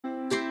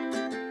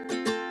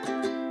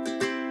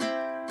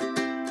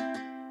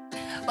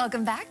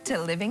Welcome back to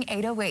Living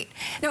 808.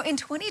 Now, in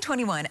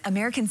 2021,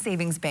 American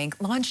Savings Bank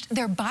launched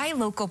their Buy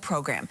Local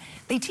program.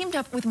 They teamed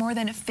up with more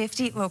than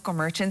 50 local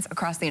merchants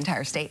across the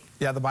entire state.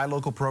 Yeah, the Buy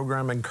Local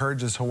program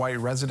encourages Hawaii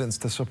residents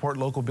to support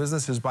local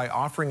businesses by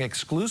offering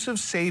exclusive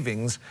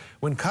savings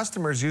when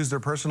customers use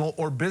their personal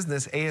or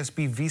business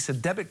ASB Visa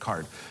debit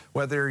card.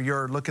 Whether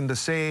you're looking to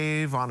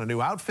save on a new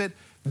outfit,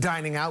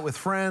 dining out with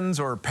friends,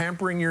 or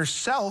pampering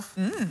yourself,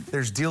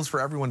 there's deals for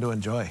everyone to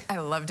enjoy. I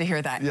love to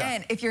hear that. Yeah.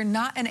 And if you're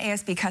not an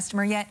ASB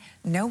customer yet,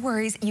 no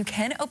worries. You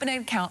can open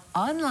an account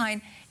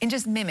online in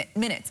just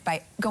minutes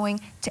by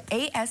going to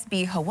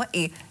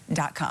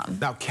asbhawaii.com.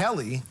 Now,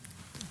 Kelly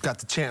got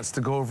the chance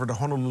to go over to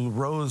Honolulu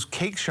Rose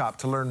Cake Shop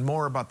to learn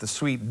more about the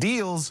sweet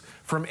deals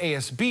from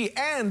ASB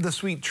and the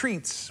sweet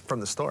treats from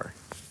the store.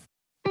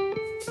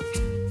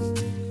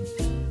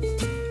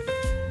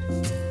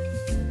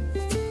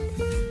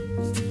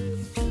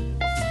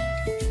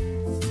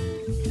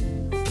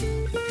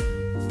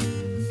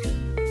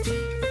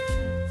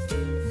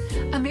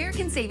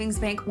 American Savings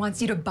Bank wants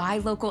you to buy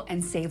local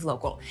and save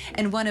local.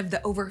 And one of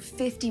the over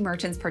 50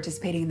 merchants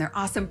participating in their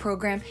awesome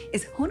program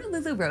is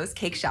Honolulu Rose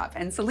Cake Shop.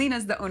 And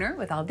Selena's the owner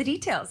with all the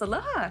details.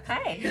 Aloha.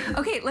 Hi.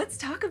 Okay, let's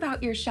talk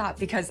about your shop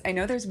because I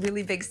know there's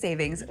really big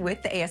savings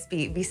with the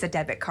ASB Visa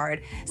debit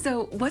card.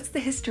 So what's the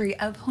history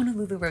of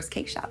Honolulu Rose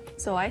Cake Shop?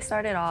 So I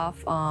started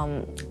off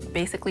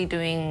basically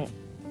doing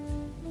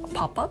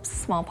pop-ups,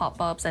 small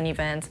pop-ups and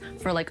events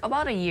for like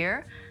about a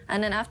year.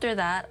 And then after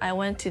that, I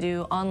went to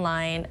do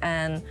online,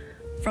 and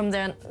from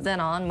then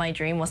on, my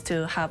dream was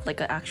to have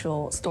like an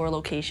actual store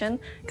location,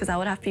 because I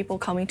would have people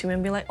coming to me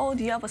and be like, oh,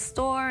 do you have a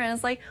store? And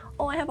it's like,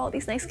 oh, I have all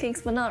these nice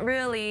cakes, but not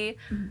really.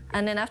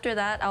 And then after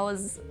that, I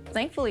was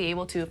thankfully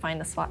able to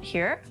find a spot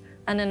here.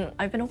 And then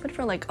I've been open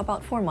for like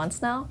about 4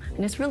 months now,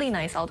 and it's really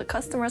nice. All the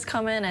customers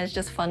come in, and it's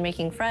just fun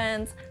making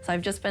friends. So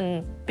I've just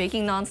been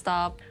baking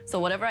nonstop. So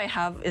whatever I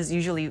have is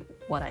usually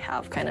what I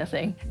have, kind of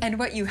thing. And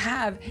what you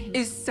have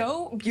is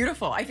so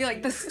beautiful. I feel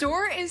like the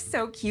store is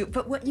so cute,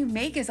 but what you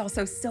make is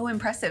also so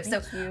impressive.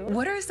 Thank you.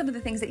 What are some of the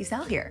things that you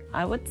sell here?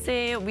 I would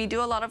say we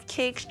do a lot of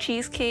cakes,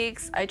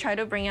 cheesecakes. I try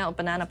to bring out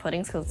banana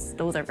puddings because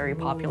those are very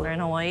popular in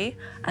Hawaii.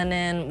 And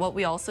then what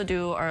we also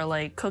do are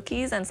like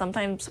cookies, and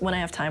sometimes when I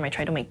have time, I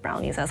try to make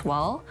brownies as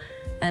well.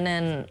 And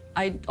then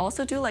I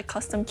also do like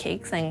custom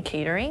cakes and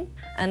catering.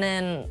 And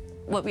then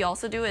what we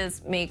also do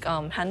is make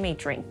handmade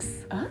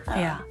drinks.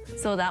 Yeah.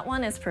 So that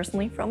one is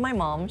personally from my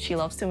mom. She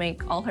loves to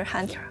make all her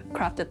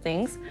handcrafted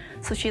things.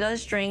 So she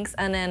does drinks,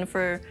 and then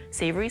for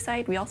savory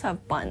side, we also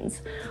have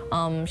buns.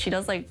 She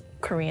does like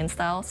Korean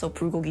style, so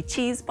bulgogi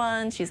cheese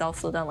buns. She's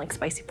also done like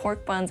spicy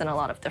pork buns and a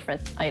lot of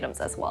different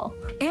items as well.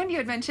 And you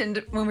had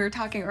mentioned when we were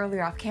talking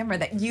earlier off camera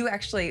that you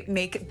actually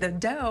make the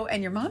dough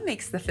and your mom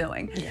makes the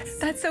filling. Yes.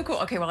 That's so cool.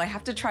 Okay, well, I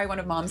have to try one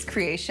of mom's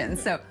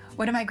creations. So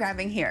what am I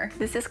grabbing here?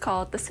 This is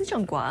called the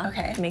sujongwa.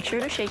 Okay. Make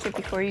sure to shake it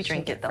before you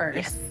drink it though. First.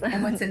 Yes.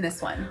 And what's in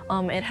this one?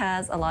 It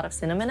has a lot of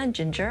cinnamon and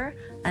ginger,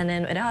 and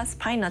then it has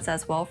pine nuts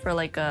as well for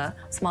like a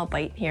small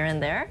bite here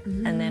and there.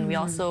 And then we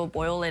also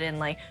boil it in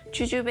like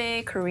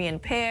jujube, Korean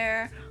pear,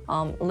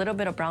 a little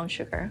bit of brown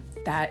sugar.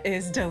 That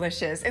is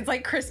delicious. It's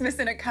like Christmas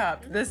in a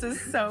cup. This is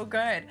so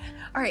good.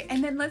 All right,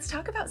 and then let's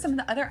talk about some of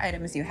the other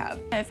items you have.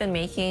 I've been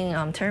making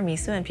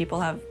tiramisu, and people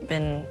have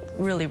been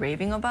really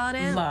raving about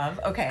it. Love,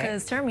 okay.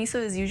 Because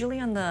tiramisu is usually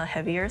on the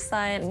heavier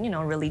side, and, you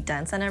know, really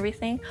dense and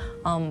everything.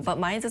 But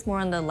mine is more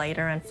on the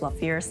lighter and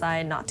fluffier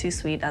side, not too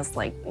sweet as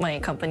like my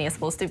company is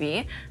supposed to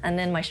be. And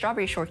then my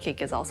strawberry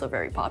shortcake is also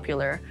very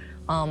popular.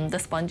 The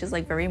sponge is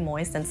like very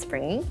moist and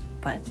springy,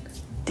 but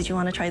did you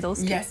want to try those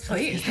too? Yes,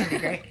 please. That'd be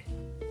great.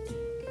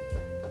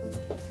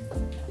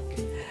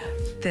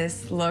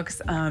 This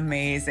looks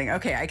amazing.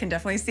 Okay, I can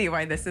definitely see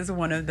why this is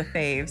one of the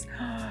faves.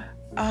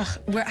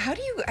 How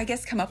do you, I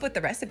guess, come up with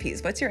the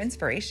recipes? What's your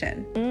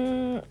inspiration?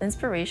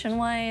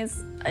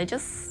 Inspiration-wise, I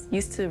just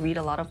used to read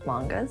a lot of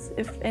mangas,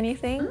 if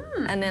anything,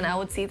 and then I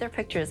would see their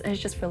pictures, and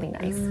it's just really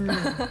nice.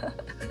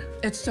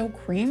 It's so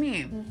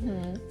creamy,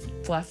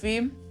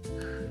 fluffy.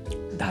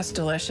 That's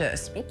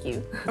delicious. Thank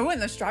you. Oh,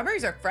 and the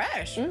strawberries are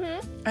fresh.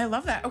 I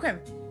love that. Okay.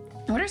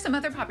 What are some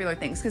other popular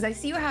things? Because I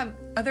see you have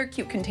other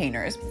cute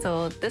containers.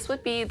 So this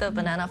would be the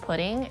banana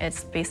pudding.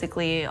 It's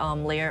basically a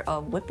layer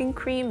of whipping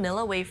cream,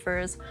 Nilla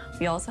wafers.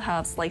 We also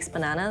have sliced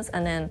bananas,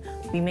 and then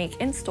we make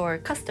in-store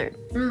custard.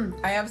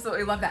 I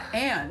absolutely love that.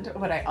 And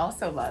what I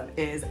also love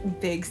is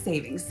big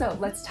savings. So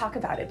let's talk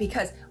about it,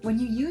 because when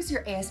you use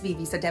your ASB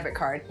Visa debit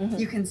card,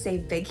 you can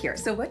save big here.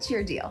 So what's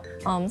your deal?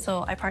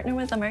 So I partner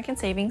with American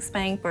Savings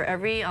Bank. For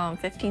every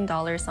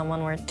 $15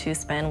 someone were to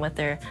spend with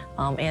their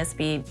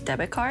ASB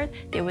debit card,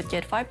 they would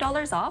get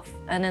 $5 off.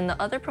 And then the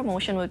other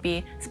promotion would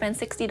be spend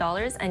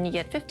 $60 and you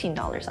get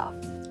 $15 off.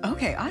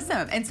 Okay,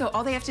 awesome. And so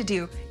all they have to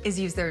do is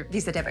use their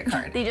Visa debit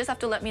card. They just have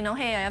to let me know,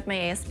 hey, I have my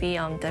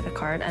ASB debit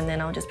card, and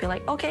then I'll just be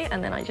like, okay,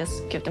 and then I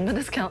just give them the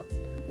discount.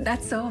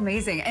 That's so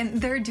amazing.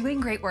 And they're doing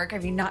great work. I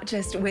mean, not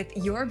just with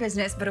your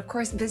business, but of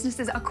course,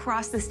 businesses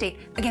across the state.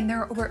 Again,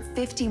 there are over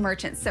 50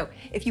 merchants. So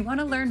if you want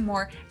to learn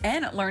more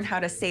and learn how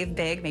to save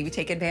big, maybe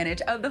take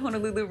advantage of the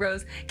Honolulu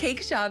Rose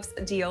Cake Shop's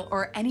deal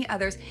or any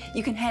others,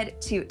 you can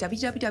head to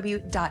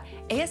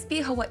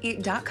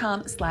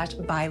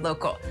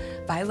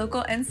www.asbhawaii.com/buylocal. Buy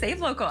local and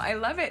save local. I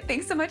love it.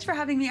 Thanks so much for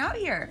having me out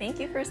here. Thank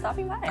you for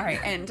stopping by. All right,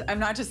 and I'm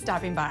not just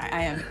stopping by,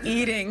 I am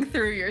eating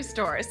through your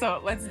store. So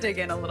let's dig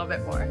in a little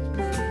bit more.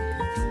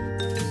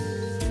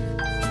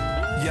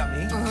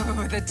 Yummy.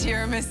 Ooh, the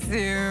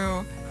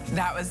tiramisu.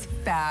 That was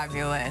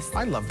fabulous.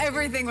 I love it.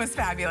 Everything was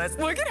fabulous.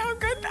 Look at how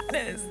good that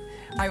is.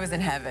 I was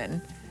in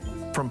heaven.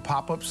 From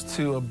pop-ups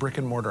to a brick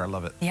and mortar, I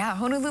love it. Yeah,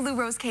 Honolulu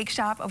Rose Cake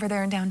Shop over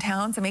there in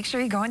downtown, so make sure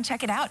you go and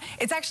check it out.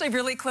 It's actually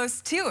really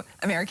close to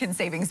American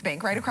Savings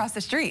Bank, right across the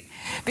street.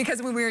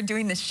 Because when we were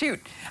doing this shoot,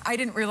 I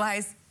didn't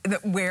realize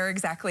where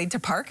exactly to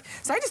park.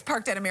 So I just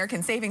parked at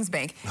American Savings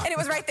Bank, and it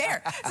was right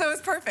there. So it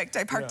was perfect.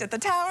 I parked at the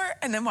tower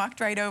and then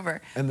walked right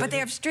over. But they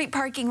have street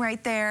parking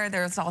right there.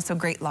 There's also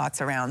great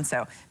lots around,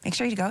 so make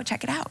sure you go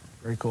check it out.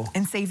 Very cool.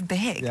 And save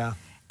big. Yeah.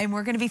 And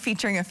we're going to be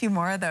featuring a few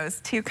more of those,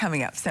 too,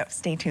 coming up, so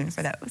stay tuned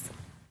for those.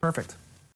 Perfect.